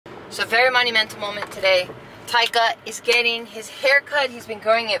So very monumental moment today. Taika is getting his hair cut. He's been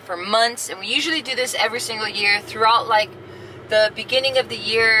growing it for months, and we usually do this every single year throughout like the beginning of the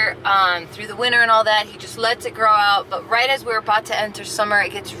year, through the winter and all that. He just lets it grow out, but right as we're about to enter summer,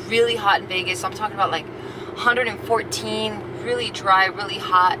 it gets really hot in Vegas. I'm talking about like 114, really dry, really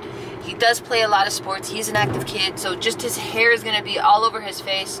hot. He does play a lot of sports. He's an active kid, so just his hair is gonna be all over his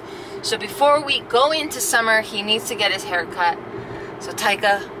face. So before we go into summer, he needs to get his hair cut. So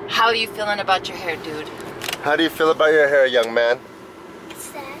Taika, how are you feeling about your hair, dude? How do you feel about your hair, young man?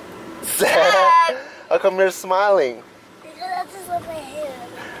 Sad. Sad? How come you're smiling? Because I just love my hair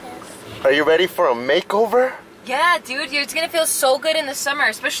like this. Are you ready for a makeover? Yeah, dude, it's gonna feel so good in the summer,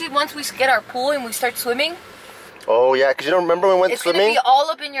 especially once we get our pool and we start swimming. Oh yeah, because you don't remember when we went swimming? It's gonna be all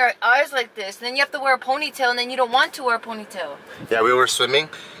up in your eyes like this, and then you have to wear a ponytail, and then you don't want to wear a ponytail. Yeah, we were swimming,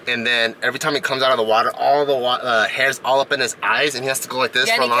 and then every time he comes out of the water, all the hair's all up in his eyes, and he has to go like this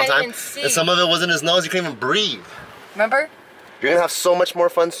for a long time. And some of it was in his nose, he couldn't even breathe. Remember? You're gonna have so much more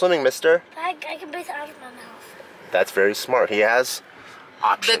fun swimming, mister. I can breathe out of my mouth. That's very smart. He has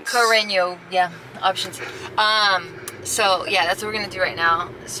options. The Carreño, yeah, options. So yeah, that's what we're gonna do right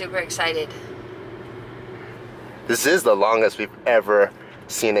now. Super excited. This is the longest we've ever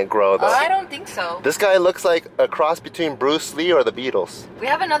seen it grow, though. I don't think so. This guy looks like a cross between Bruce Lee or the Beatles. We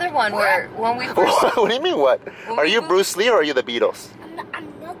have another one where when we first... What do you mean, what? Are you Bruce Lee or are you the Beatles?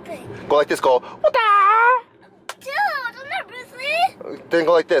 I'm nothing. Go like this, go. Dude, I'm not Bruce Lee. Then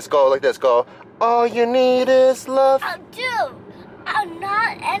go like this, go. All you need is love. Oh, dude, I'm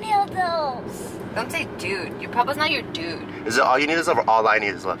not any of those. Don't say dude. Your papa's not your dude. Is it all you need is love or all I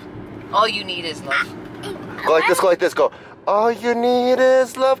need is love? All you need is love. Go like this, go. All you need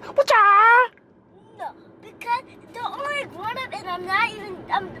is love. No, because they're only grown up and I'm not even,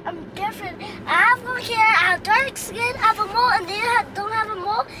 I'm different. I have long hair, I have dark skin, I have a mole, and they don't have a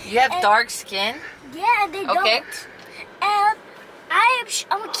mole. You have dark skin? Yeah, and they don't. Okay. And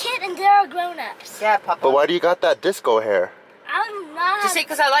I'm a kid and they're grown-ups. Yeah, Papa. But why do you got that disco hair? I'm not. Just say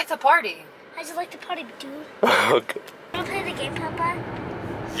because I like to party. I just like to party, dude. Okay. Want to play the game, Papa?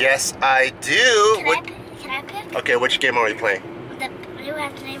 Yes, I do. Can I pick? Okay, which game are we playing? You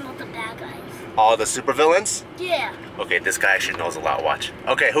have to name all the bad guys. All the supervillains? Yeah. Okay, this guy actually knows a lot. Watch.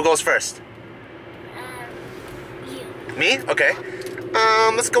 Okay, who goes first? You. Me? Okay.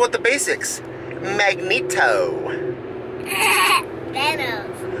 Let's go with the basics. Magneto.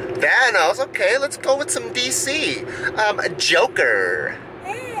 Thanos. Okay, let's go with some DC. Joker.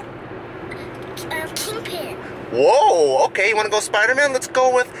 Kingpin. Whoa. Okay, you want to go Spider-Man? Let's go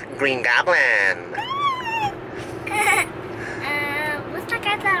with Green Goblin. What's that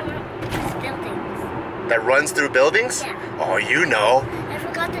guy that runs buildings? That runs through buildings? Yeah. Oh, you know. I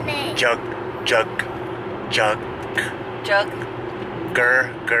forgot the name. Jugger.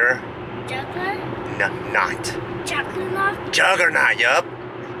 Not. Juggernaut, yup.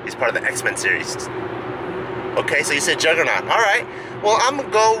 He's part of the X-Men series. Okay, so you said Juggernaut. Alright. Well, I'm gonna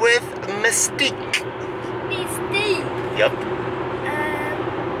go with Mystique. Mystique. Yup.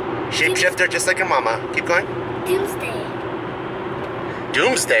 Shapeshifter, just like your mama. Keep going. Doomsday.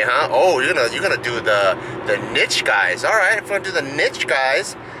 Doomsday, huh? Oh, you're gonna do the niche guys. Alright, if we're gonna do the niche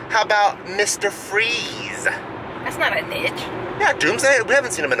guys, how about Mr. Freeze? That's not a niche. Yeah, Doomsday. We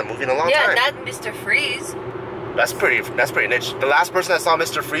haven't seen him in a movie in a long time. Yeah, not Mr. Freeze. That's pretty niche. The last person that saw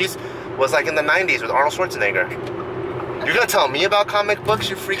Mr. Freeze was like in the 90s with Arnold Schwarzenegger. You're gonna tell me about comic books?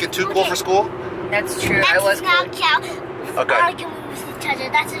 You're freaking too cool for school? That's true. That I was does not cool. count. Okay. Arguing with each other.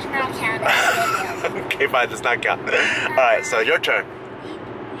 That does not count. Okay, fine. Does not count. Alright, so your turn.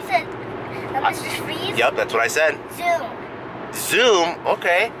 You said Mr. Freeze? Yep, that's what I said. Zoom?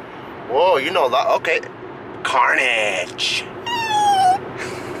 Okay. Whoa, you know a lot. Okay. Carnage.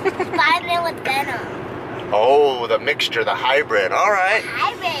 Spider-Man with Venom. Oh, the mixture, the hybrid. All right.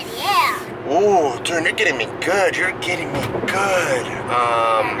 Hybrid, yeah. Ooh, dude, you're getting me good. You're getting me good.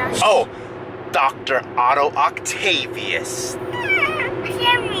 Oh, Dr. Otto Octavius.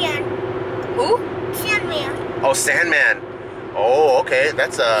 Sandman. Who? Sandman. Oh, Sandman. Oh, okay.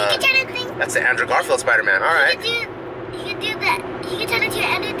 That's the Andrew Garfield Spider-Man. All right. You can do that. You can turn into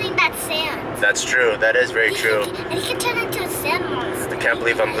anything that's sand. That's true. That is very true. And he can turn into a sand monster. I can't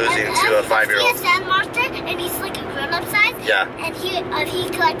believe I'm losing to a 5-year-old. He's a sand monster, and he's like a grown-up size. Yeah. And he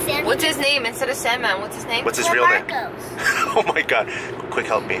collects sand. What's his name instead of Sandman? What's his name? What's his real name? Marcos. Oh my God! Quick,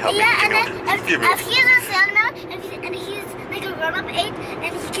 help me! Help me! And then Give me. if he's a sandman, and he's like a grown-up ape,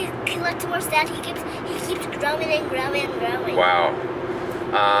 and he can collect more sand, he keeps growing and growing and growing. Wow.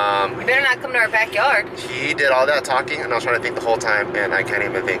 You better not come to our backyard. He did all that talking, and I was trying to think the whole time, and I can't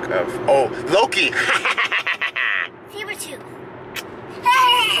even think of. Oh, Loki! Sabretooth.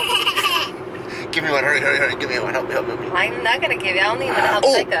 Give me one. Hurry, hurry, hurry. Give me one. Help me, help me. I'm not gonna give you. I only want to help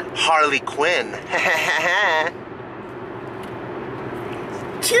Oh, Taika. Harley Quinn.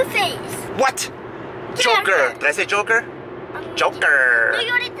 Two-Face. What? Joker. Did I say Joker? Joker. No, you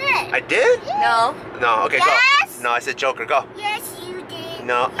already did. I did? No. No, okay, Yes. go. No, I said Joker, go. Yes, you did.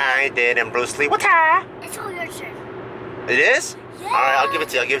 No, I did. And Bruce Lee. What-a? It's all your turn. It is? Yeah. All right, I'll give it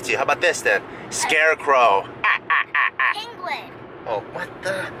to you. I'll give it to you. How about this then? Scarecrow. Penguin. Oh, what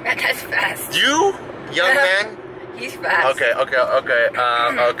the? That's fast. You, young man? He's fast. Okay.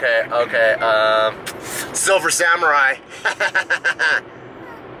 Silver Samurai.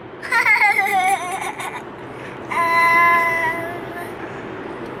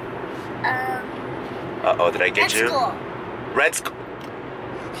 Uh-oh, did I get you? Red Skull.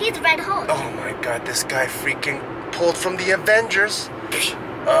 He's Red Hulk. Oh my god, this guy freaking pulled from the Avengers. That's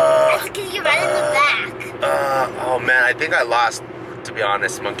because you're right in the back. Oh man, I think I lost, to be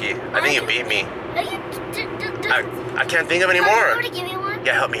honest, Monkey. I think you beat me. I can't think of any more. Want to give me one?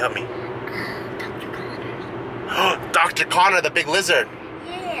 Yeah, help me, help me. Dr. Connor. Dr. Connor, the big lizard.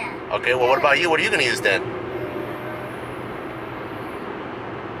 Yeah. Okay, well, what about you? What are you gonna use then?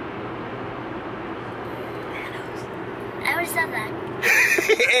 I already said that.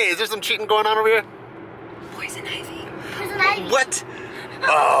 Hey, is there some cheating going on over here? Poison ivy. Poison ivy. What?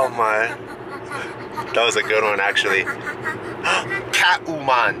 Oh my. That was a good one, actually.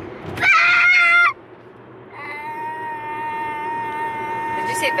 Catwoman. Did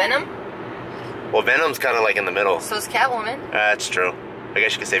you say Venom? Well, Venom's kind of like in the middle. So is Catwoman. That's true. I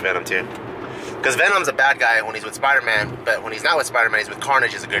guess you could say Venom too. Because Venom's a bad guy when he's with Spider-Man, but when he's not with Spider-Man, he's with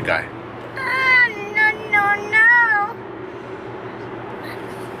Carnage, he's a good guy. No.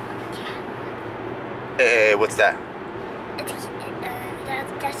 Hey, what's that? That's just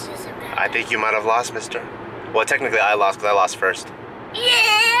a bad. I think you might have lost, mister. Well, technically I lost because I lost first.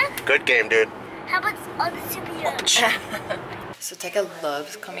 Yeah. Good game, dude. How about all the superheroes? So Taika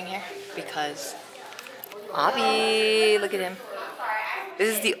loves coming here because Abby, look at him.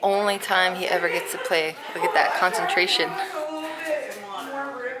 This is the only time he ever gets to play. Look at that concentration.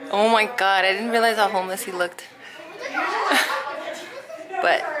 Oh my god, I didn't realize how homeless he looked.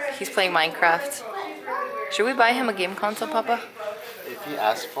 But he's playing Minecraft. Should we buy him a game console, Papa? If he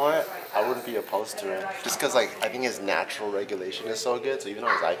asked for it, I wouldn't be opposed to it. Just because, like, I think his natural regulation is so good. So even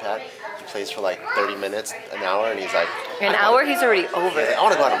on his iPad, he plays for like 30 minutes, an hour, and he's like... An hour? He's already over. He's like, I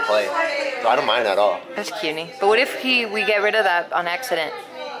want to go out and play. So I don't mind at all. That's cutie. But what if we get rid of that on accident?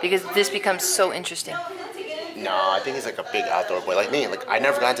 Because this becomes so interesting. No, I think he's like a big outdoor boy. Like me, like I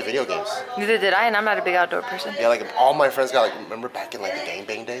never got into video games. Neither did I, and I'm not a big outdoor person. Yeah, like all my friends got like, remember back in like the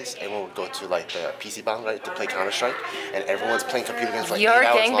gangbang days? Everyone would go to like the PC bang, right, to play Counter-Strike, and everyone's playing computer games for like Your 8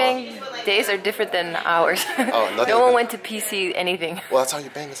 hours gangbang days are different than ours. Oh, no one went to PC anything. Well, that's how you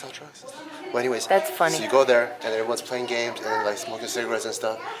bang, that's how drugs. Well, anyways, That's funny. So you go there, and everyone's playing games and like smoking cigarettes and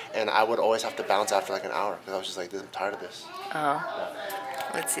stuff, and I would always have to bounce after like an hour because I was just like, I'm tired of this. Oh,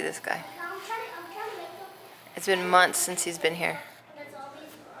 let's see this guy. It's been months since he's been here.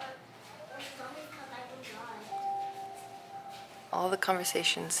 All the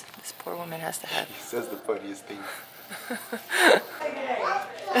conversations this poor woman has to have. He says the funniest thing.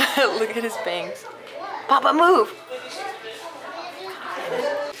 Look at his bangs. Papa, move!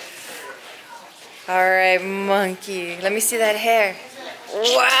 Alright, monkey. Let me see that hair.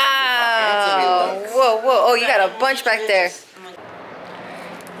 Wow! Whoa, whoa. Oh, you got a bunch back there.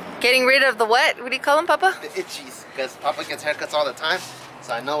 Getting rid of the what? What do you call them, Papa? The itchies, because Papa gets haircuts all the time,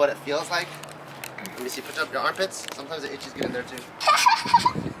 so I know what it feels like. Let me see, put up your armpits. Sometimes the itchies get in there too.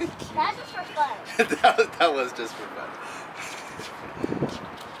 That's just for fun. that was just for fun.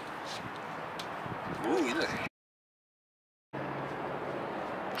 Ooh, you look.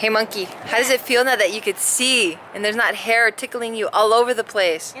 Hey, monkey. How does it feel now that you could see and there's not hair tickling you all over the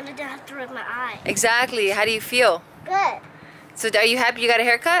place? And I don't have to rub my eye. Exactly. How do you feel? Good. So are you happy you got a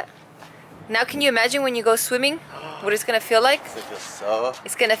haircut? Now can you imagine when you go swimming what it's gonna feel like?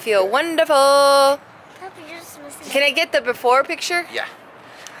 It's gonna feel wonderful. Papa, you're just missing. Can I get the before picture? Yeah.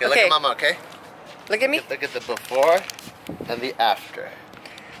 Okay, look at Mama, okay? Look at me. Look at the before and the after.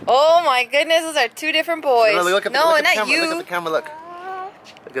 Oh my goodness, those are two different boys. No, look at no, the not camera. you. Look at the camera, look.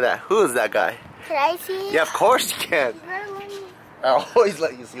 Look at that. Who is that guy? Can I see? Yeah, of course you can. I always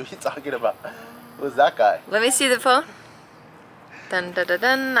let you see what you're talking about. Who's that guy? Let me see the phone. Dun, dun, dun,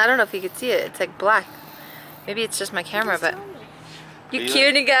 dun. I don't know if you can see it. It's like black. Maybe it's just my camera, but... You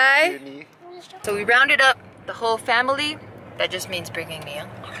cutie guy. So we rounded up the whole family. That just means bringing me,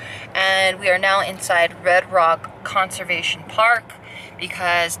 and we are now inside Red Rock Conservation Park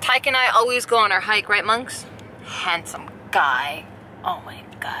because Taika and I always go on our hike, right, monks? Handsome guy. Oh my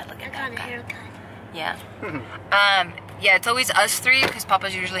god, look at that guy. I got a haircut. Yeah. Yeah, it's always us three because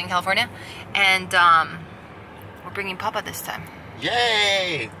Papa's usually in California, and we're bringing Papa this time.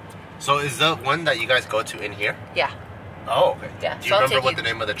 Yay! So is the one that you guys go to in here? Yeah. Oh, okay. Yeah. Do you remember what the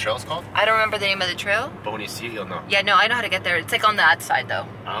name of the trail's called? I don't remember the name of the trail. But when you see it, you'll know. Yeah, no, I know how to get there. It's like on that side though.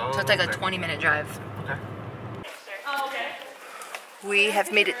 Oh, so it's like a okay. 20-minute drive. Okay. Oh, okay. We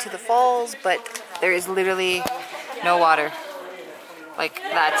have made it to the falls, but there is literally no water. Like,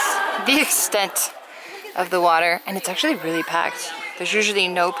 that's the extent of the water. And it's actually really packed. There's usually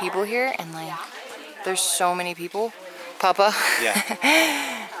no people here, and like, there's so many people. Papa?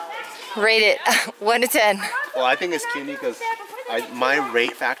 Yeah. Rate it 1 to 10. Well, I think it's cutie because my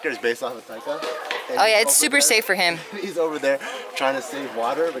rate factor is based off of Taika. Oh yeah, it's super safe for him. He's over there trying to save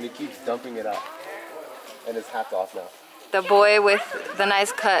water, but he keeps dumping it out. And his hat's off now. The boy with the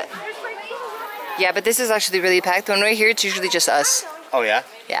nice cut. Yeah, but this is actually really packed. When we're here, it's usually just us. Oh yeah?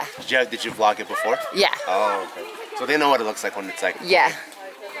 Yeah. Did you vlog it before? Yeah. Oh, okay. So they know what it looks like when it's like... Yeah.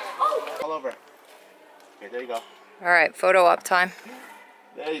 All over. Okay, there you go. All right, photo op time.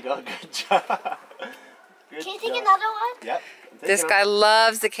 There you go. Good job. Good Can you take job. another one? Yep. This guy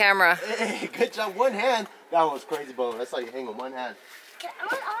loves the camera. Hey, good job. One hand. That was crazy, Bo. That's how you hang with one hand. I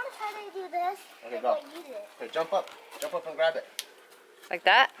want to try to do this. Okay, go. Okay, jump up. Jump up and grab it. Like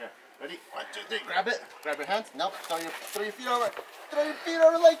that? Here. Ready? 1, 2, 3. Grab it. Grab your hands. Nope. Throw your feet over. Throw your feet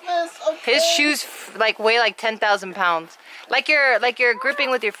over like this. Okay. His shoes like weigh like 10,000 pounds. Like you're gripping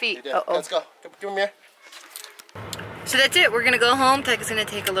with your feet. Yeah, let's go. Give him here. So that's it. We're gonna go home. Taika's gonna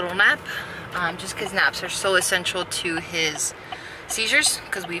take a little nap, just because naps are so essential to his seizures.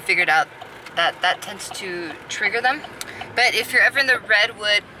 Because we figured out that tends to trigger them. But if you're ever in the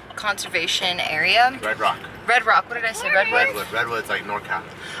Redwood Conservation Area, Red Rock. Red Rock. What did I say? Redwood. Redwood's like NorCal.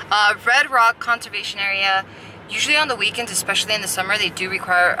 Red Rock Conservation Area. Usually on the weekends, especially in the summer, they do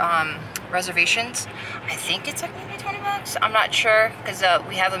require reservations. I think it's like maybe 20 bucks. I'm not sure because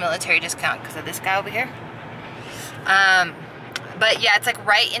we have a military discount because of this guy over here. But yeah, it's like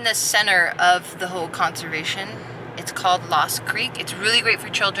right in the center of the whole conservation. It's called Lost Creek. It's really great for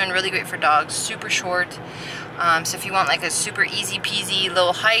children, really great for dogs, super short. So if you want like a super easy peasy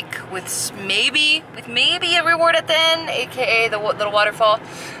little hike with maybe a reward at the end, aka the little waterfall,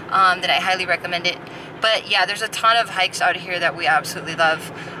 then I highly recommend it. But yeah, there's a ton of hikes out here that we absolutely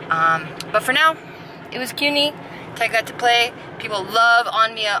love. But for now, it was CUNY. Taika got to play. People love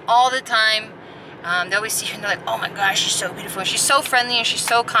Anmia all the time. They always see her and they're like, oh my gosh, she's so beautiful. She's so friendly and she's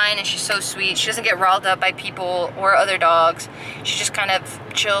so kind and she's so sweet. She doesn't get riled up by people or other dogs. She just kind of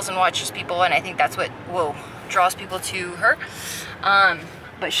chills and watches people, and I think that's what draws people to her.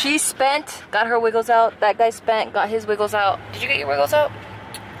 But she spent, got her wiggles out. That guy spent, got his wiggles out. Did you get your wiggles out?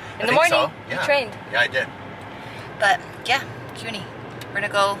 In the morning, so. Yeah. You trained. Yeah, I did. But yeah, CUNY. We're gonna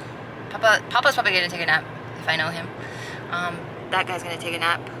go. Papa's probably gonna take a nap if I know him. That guy's gonna take a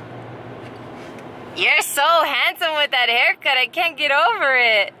nap. You're so handsome with that haircut. I can't get over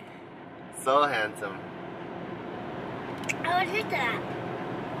it. So handsome. I would do that.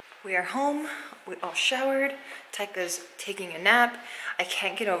 We are home. We all showered. Taika's taking a nap. I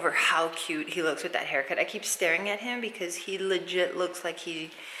can't get over how cute he looks with that haircut. I keep staring at him because he legit looks like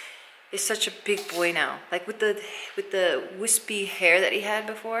he is such a big boy now. Like with the wispy hair that he had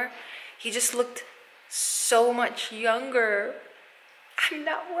before, he just looked so much younger. I'm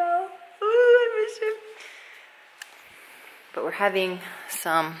not well. Ooh, I miss him. But we're having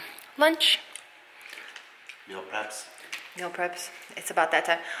some lunch. Meal preps. Meal preps. It's about that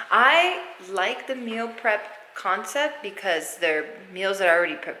time. I like the meal prep concept because they're meals that are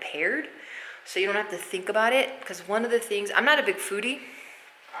already prepared, so you don't have to think about it. Because one of the things, I'm not a big foodie.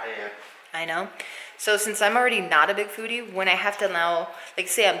 I am. I know. So since I'm already not a big foodie, when I have to now, like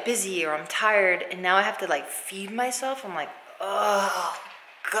say I'm busy or I'm tired and now I have to like feed myself, I'm like, oh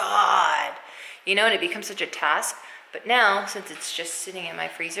God. You know, and it becomes such a task. But now, since it's just sitting in my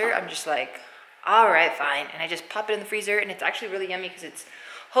freezer, I'm just like, all right, fine. And I just pop it in the freezer, and it's actually really yummy because it's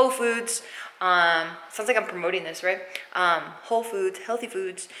whole foods. Sounds like I'm promoting this, right? Whole foods, healthy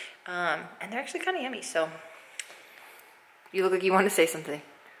foods, and they're actually kind of yummy. So you look like you want to say something.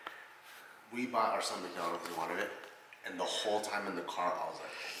 We bought our son McDonald's. We wanted it, and the whole time in the car, I was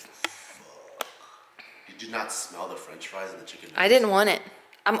like, fuck. Did you not smell the French fries and the chicken nuggets? I didn't want it.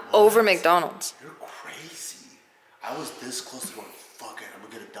 I'm over McDonald's. You're crazy. I was this close to going, fuck it, I'm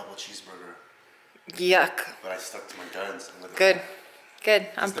gonna get a double cheeseburger. Yuck. But I stuck to my guns. Good. Good.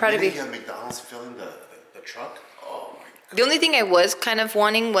 I'm proud of you. The McDonald's filling the truck. Oh my God. The only thing I was kind of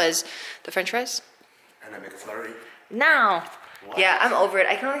wanting was the French fries. And a McFlurry. No. What? Yeah, I'm over it.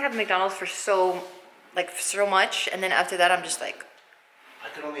 I can only have McDonald's for so much, and then after that, I'm just like, I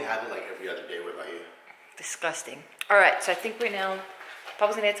could only have it like every other day. What about you? Disgusting. All right, so I think right now,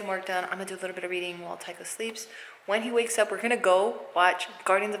 Papa's gonna get some work done. I'm gonna do a little bit of reading while Taika sleeps. When he wakes up, we're gonna go watch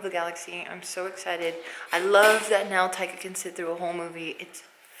Guardians of the Galaxy. I'm so excited. I love that now Taika can sit through a whole movie. It's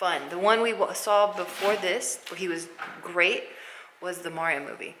fun. The one we saw before this, where he was great, was the Mario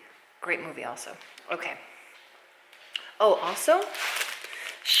movie. Great movie also. Okay. Oh, also,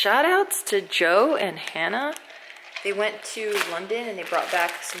 shout outs to Joe and Hannah. They went to London and they brought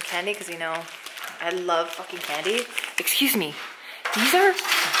back some candy because, you know, I love fucking candy. Excuse me. These are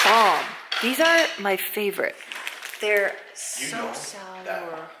bomb. These are my favorite. They're so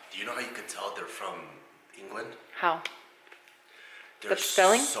sour. Do you know how you could tell they're from England? How? They're the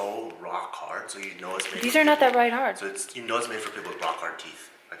spelling? So rock hard, so you know it's made. These are not that right hard. So it's, you know it's made for people with rock hard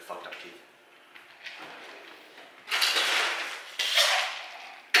teeth, like fucked up teeth.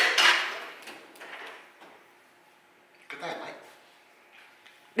 Good night,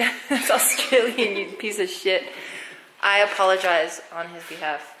 Mike. That's Australian, you piece of shit. I apologize on his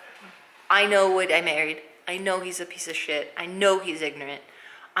behalf. I know what I married. I know he's a piece of shit. I know he's ignorant.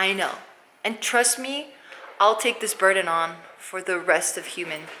 I know. And trust me, I'll take this burden on for the rest of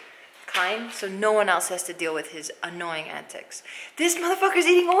humankind so no one else has to deal with his annoying antics. This motherfucker's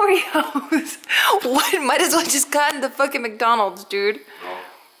eating Oreos. What? Might as well just gotten the fucking McDonald's, dude. No.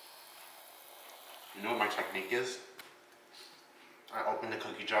 You know what my technique is? I open the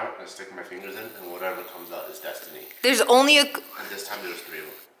cookie jar and I stick my fingers in, and whatever comes out is destiny. There's only a... And this time there was 3 of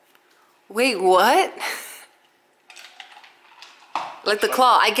them. Wait, what? Like the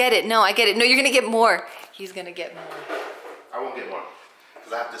claw. I get it. No, I get it. No, you're gonna get more. He's gonna get more. I won't get more.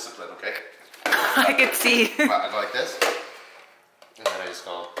 Because I have discipline, okay? I can see. I go like this. And then I just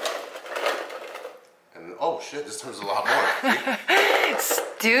go. And oh shit, this time's a lot more.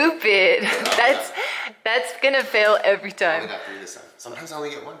 Stupid. That's gonna fail every I time. only got 3 this time. Sometimes I only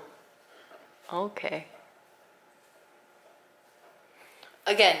get 1. Okay.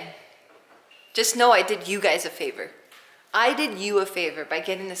 Again, just know I did you guys a favor. I did you a favor by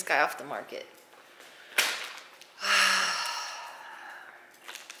getting this guy off the market.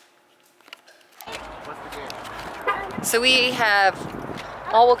 So we have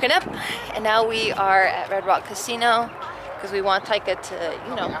all woken up and now we are at Red Rock Casino because we want Taika to,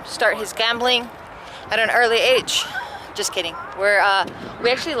 you know, start his gambling at an early age. Just kidding. We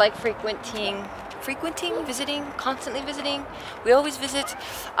actually like constantly visiting. We always visit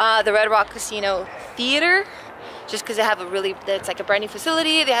the Red Rock Casino Theater just because they have it's like a brand new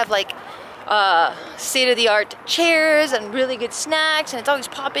facility. They have like state-of-the-art chairs and really good snacks and it's always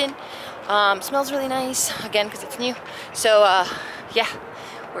popping. Smells really nice, again, because it's new. So yeah,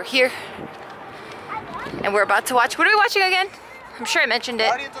 we're here and we're about to watch. What are we watching again? I'm sure I mentioned it.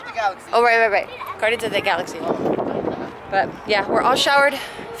 Guardians of the Galaxy. Oh, right. Guardians of the Galaxy. But yeah, we're all showered,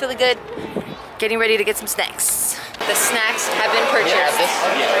 feeling good, getting ready to get some snacks. The snacks have been purchased.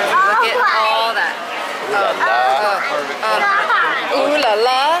 Look at all that. Ooh la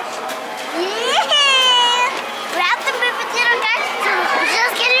la. Yeah! We're at the movie theater, guys. So we're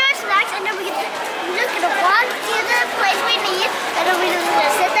just getting our snacks, and then we're just gonna walk to the place we need, and then we're just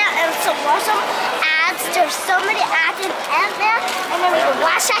gonna sit there and watch some ads. There's so many ads in there, and then we're gonna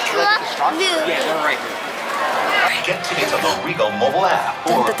watch that cool movie. Yeah, we're right here. Get tickets on the Regal mobile app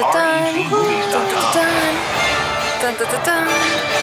or REGmovies.com.